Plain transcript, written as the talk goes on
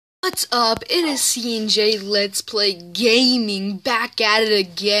What's up? It is C&J Let's Play Gaming, back at it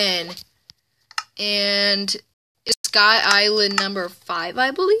again. And it's Sky Island number 5,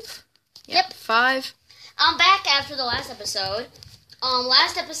 I believe? Yep. 5. I'm back after the last episode.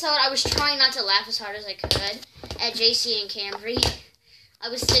 Last episode I was trying not to laugh as hard as I could at JC and Camry. I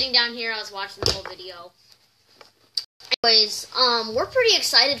was sitting down here, I was watching the whole video. Anyways, we're pretty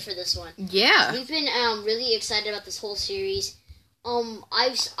excited for this one. Yeah. We've been really excited about this whole series.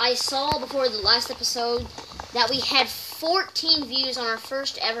 I saw before the last episode that we had 14 views on our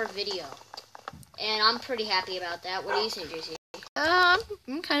first ever video. And I'm pretty happy about that. What do you think, JC?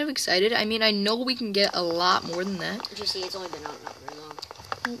 I'm kind of excited. I mean, I know we can get a lot more than that. JC, it's only been out not very long.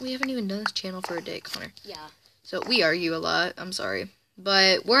 Well, we haven't even done this channel for a day, Connor. Yeah. So we argue a lot. I'm sorry.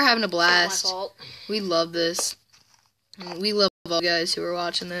 But we're having a blast. It's not my fault. We love this. And we love all you guys who are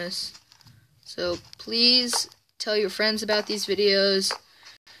watching this. So please tell your friends about these videos.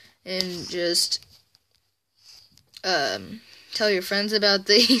 And just tell your friends about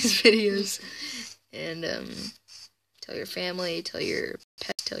these videos. And tell your family, tell your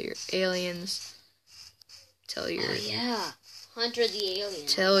pets, tell your aliens. Tell your... Oh, yeah. Hunter the alien.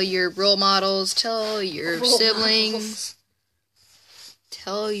 Tell your role models, tell your siblings.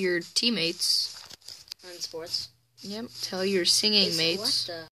 Tell your teammates. On sports. Yep. Tell your singing mates.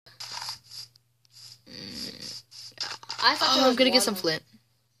 What the... I thought I'm gonna get some flint.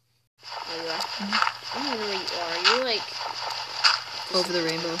 Oh, you are? Mm-hmm. I don't know where you are. You're like... Over the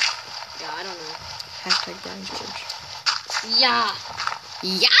rainbow. Yeah, I don't know. Hashtag Brian George. Yeah.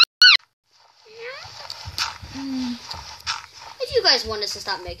 Yeah! If you guys want us to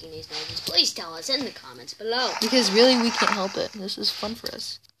stop making these noises, please tell us in the comments below. Because really, we can't help it. This is fun for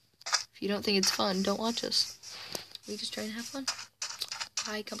us. If you don't think it's fun, don't watch us. We just try and have fun.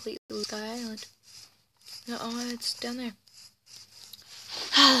 I completely lose Sky Island. Oh, it's down there.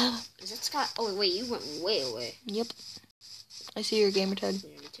 Is that Scott? Oh, wait, you went way away. Yep. I see your gamer tag.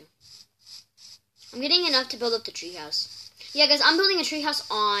 Yeah, me too. I'm getting enough to build up the treehouse. Yeah, guys, I'm building a treehouse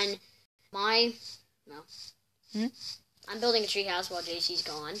on my... No. I'm building a treehouse while JC's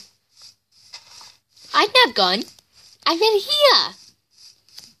gone. I'm not gone. I'm in here.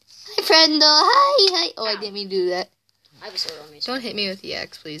 Hi, friendo. Hi. Oh, I didn't mean to do that. I have a sword on me. Don't hit me with the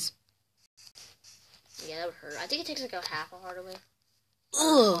axe, please. Yeah, that would hurt. I think it takes like a half a heart away.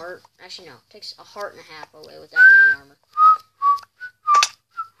 Ugh. A heart. Actually, no. It takes a heart and a half away without any armor.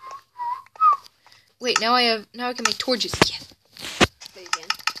 Wait, now I can make torches. Yeah. There you can.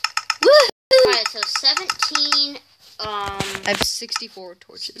 Woo! Alright, so 17, I have 64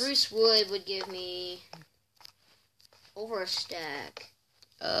 torches. spruce wood would give me over a stack.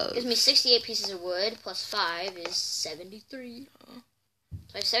 Gives me 68 pieces of wood, plus 5 is 73.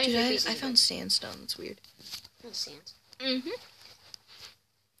 So I have 73 pieces I of found wood. sandstone. That's weird. Oh, sand. Mm-hmm.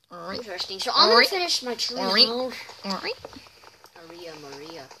 Alright. Interesting. So I'm going to finish my tree. Alright.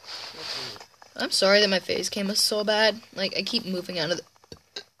 Maria. I'm sorry that my face cam is so bad. Like, I keep moving out of the...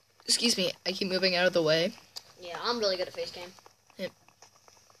 Excuse me. I keep moving out of the way. Yeah, I'm really good at face cam. Yep.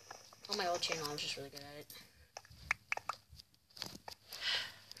 On my old channel, I was just really good at it.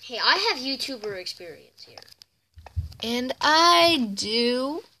 Hey, I have YouTuber experience here. And I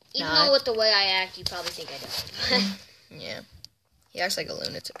do Even not. though with the way I act, you probably think I don't. Yeah. He acts like a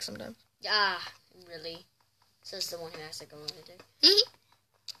lunatic sometimes. Ah, really? Says the one who acts like a lunatic.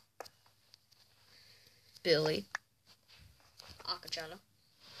 Billy. Acapella.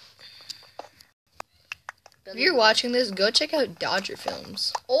 If you're watching this, go check out Dodger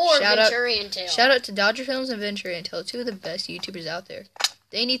Films. Or Shout Venturian Tale. Shout out to Dodger Films and Venturian Tale, two of the best YouTubers out there.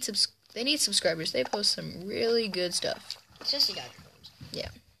 They need subscribers. They post some really good stuff. It's just the Dodger Films. Yeah.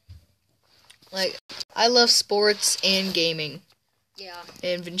 Like, I love sports and gaming. Yeah.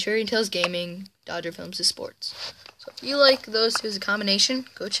 And Venturian Tale's gaming, Dodger Films is sports. So if you like those two as a combination,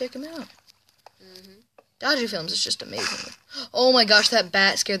 go check them out. Dodger Films is just amazing. Oh my gosh, that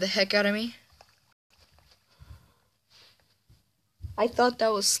bat scared the heck out of me. I thought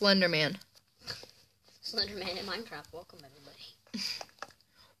that was Slender Man. Slenderman in Minecraft. Welcome, everybody.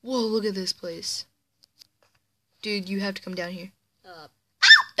 Whoa, look at this place. Dude, you have to come down here.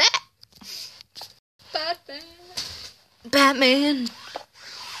 Bat! Batman. Batman!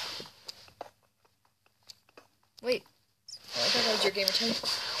 Wait. Oh, I thought that was your gamer tag.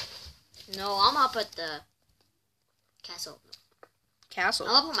 No, I'm up at the castle. Castle?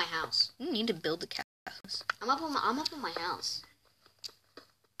 I'm up on my house. You need to build the castle. I'm up on my house.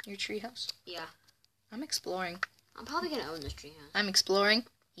 Your treehouse? Yeah. I'm exploring. I'm probably gonna own this treehouse. I'm exploring.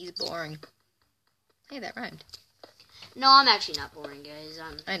 He's boring. Hey, that rhymed. No, I'm actually not boring, guys.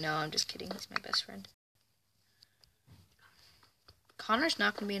 I know, I'm just kidding. He's my best friend. Connor's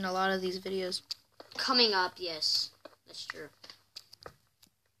not going to be in a lot of these videos. Coming up, yes. That's true.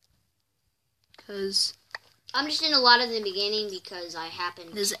 Because I'm just in a lot of the beginning because I happen...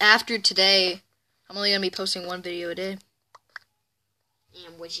 This after today, I'm only going to be posting one video a day.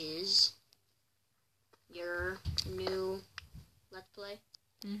 And which is your new Let's Play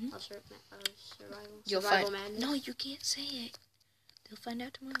of Survival. You'll Survival find... Madness. No, you can't say it. They'll find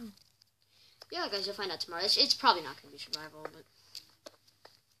out tomorrow. Yeah, guys, you'll find out tomorrow. It's probably not going to be survival, but...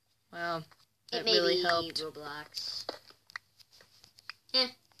 Wow, that it may really be helped. Roblox. I'm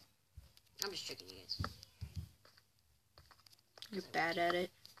just tricking you guys. You're bad at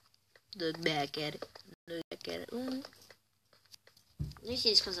it. Look back at it. Look back at it. Ooh.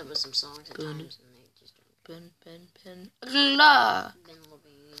 Usually just comes up with some songs at times, and they just don't. La. Ben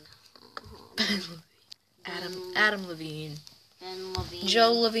Levine. Adam Levine. Ben Levine.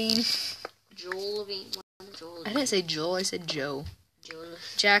 Joe Levine. Joel Levine. Joel Levine. I didn't say Joel, I said Joe. Joel.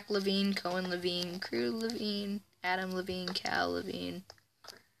 Jack Levine, Cohen Levine, Crew Levine, Adam Levine, Cal Levine,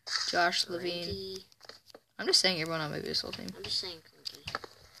 Josh Levine. Cranky. I'm just saying everyone on my baseball team. I'm just saying Cranky.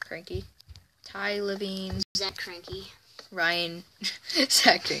 Cranky. Ty Levine. Zach Cranky. Ryan.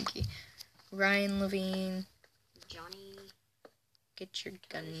 Zach Cranky. Ryan Levine. Johnny. Get your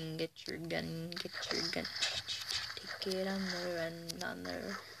gun, get your gun, get your gun. Take it on the run, on the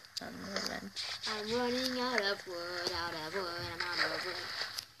run. I'm running out of wood, I'm out of wood.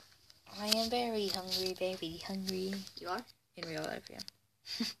 I am very hungry, very hungry. You are? In real life, yeah.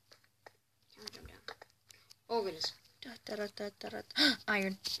 Jump down. Oh, goodness.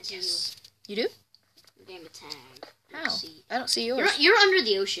 Iron. Yes. You do? Your game of tag. How? I don't see yours. You're under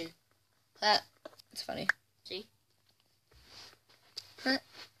the ocean. That's funny. See? Huh?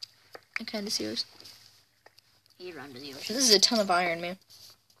 I kind of see yours. You're under the ocean. This is a ton of iron, man.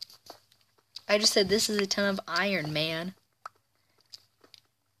 I just said this is a ton of iron, man.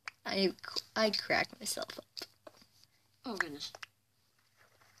 I cracked myself up. Oh, goodness.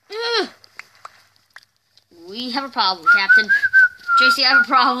 We have a problem, Captain. JC, I have a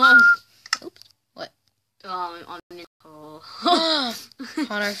problem. Oops. What? Oh.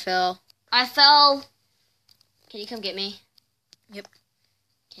 Connor fell. I fell. Can you come get me? Yep.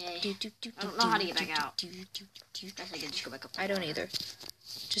 Okay. I don't know how to get back out. I think I just go back up. I don't either.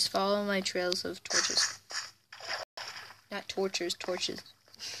 Just follow my trails of torches. Not tortures, torches.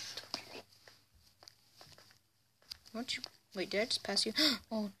 Won't you? Wait, did I just pass you?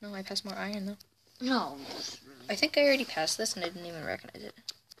 Oh, no, I passed more iron, though. No, really. I think I already passed this and I didn't even recognize it.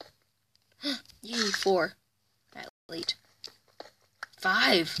 Yay, 4. At least.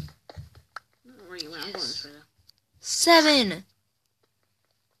 5. I don't know where you went. I'm going this way, though. 7.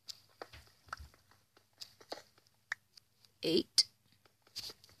 8.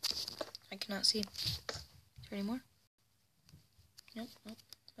 I cannot see. Is there any more? Nope, nope.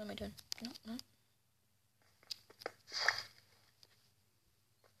 What am I doing? Nope, nope.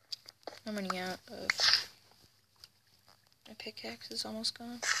 I'm running out of... My pickaxe is almost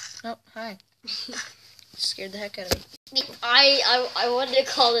gone. Nope, hi. Scared the heck out of me. I wanted to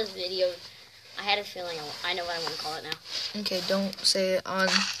call this video. I had a feeling I know what I want to call it now. Okay, don't say it on...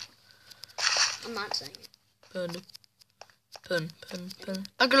 I'm not saying it. Pun.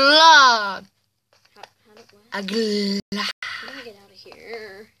 Agla! How do I get out of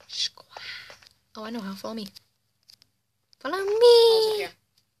here? Oh, I know how. Follow me. Follow Oh, it's up me! here.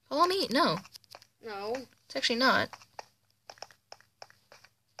 Follow me. No, No. it's actually not.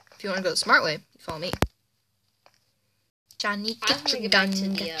 If you want to go the smart way, you follow me. Johnny, get your gun,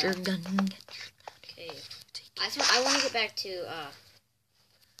 get your gun. Okay. I want to get back to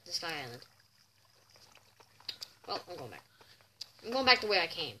the Sky Island. Well, I'm going back. I'm going back the way I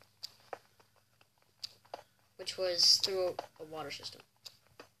came, which was through a water system.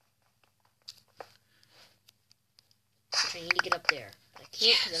 I need to get up there. But I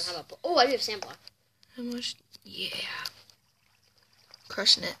can't because I don't have a... Oh, I do have sand block. How much? Yeah.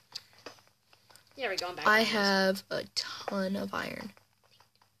 Crushing it. There we go. I'm back. I have a ton of iron.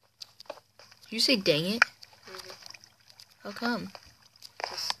 Did you say dang it? Mm-hmm. How come?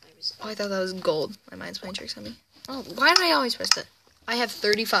 Oh, I thought that was gold. My mind's playing tricks on me. Oh, why do I always press that? I have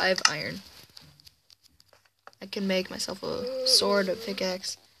 35 iron. I can make myself a sword, a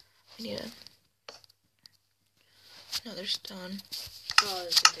pickaxe. I need a... Another stone. Oh,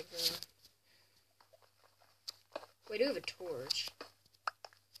 this is gonna take forever. We do have a torch.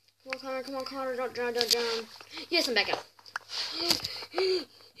 Come on, Connor, don't drown. Yes, I'm back out.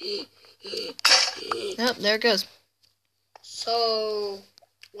 Yep, there it goes. So,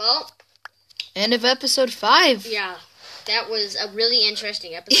 well... End of episode 5. Yeah. That was a really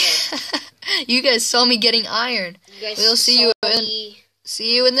interesting episode. You guys saw me getting iron. We'll see you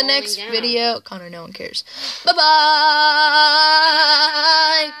in the next video. Connor, no one cares. Bye-bye!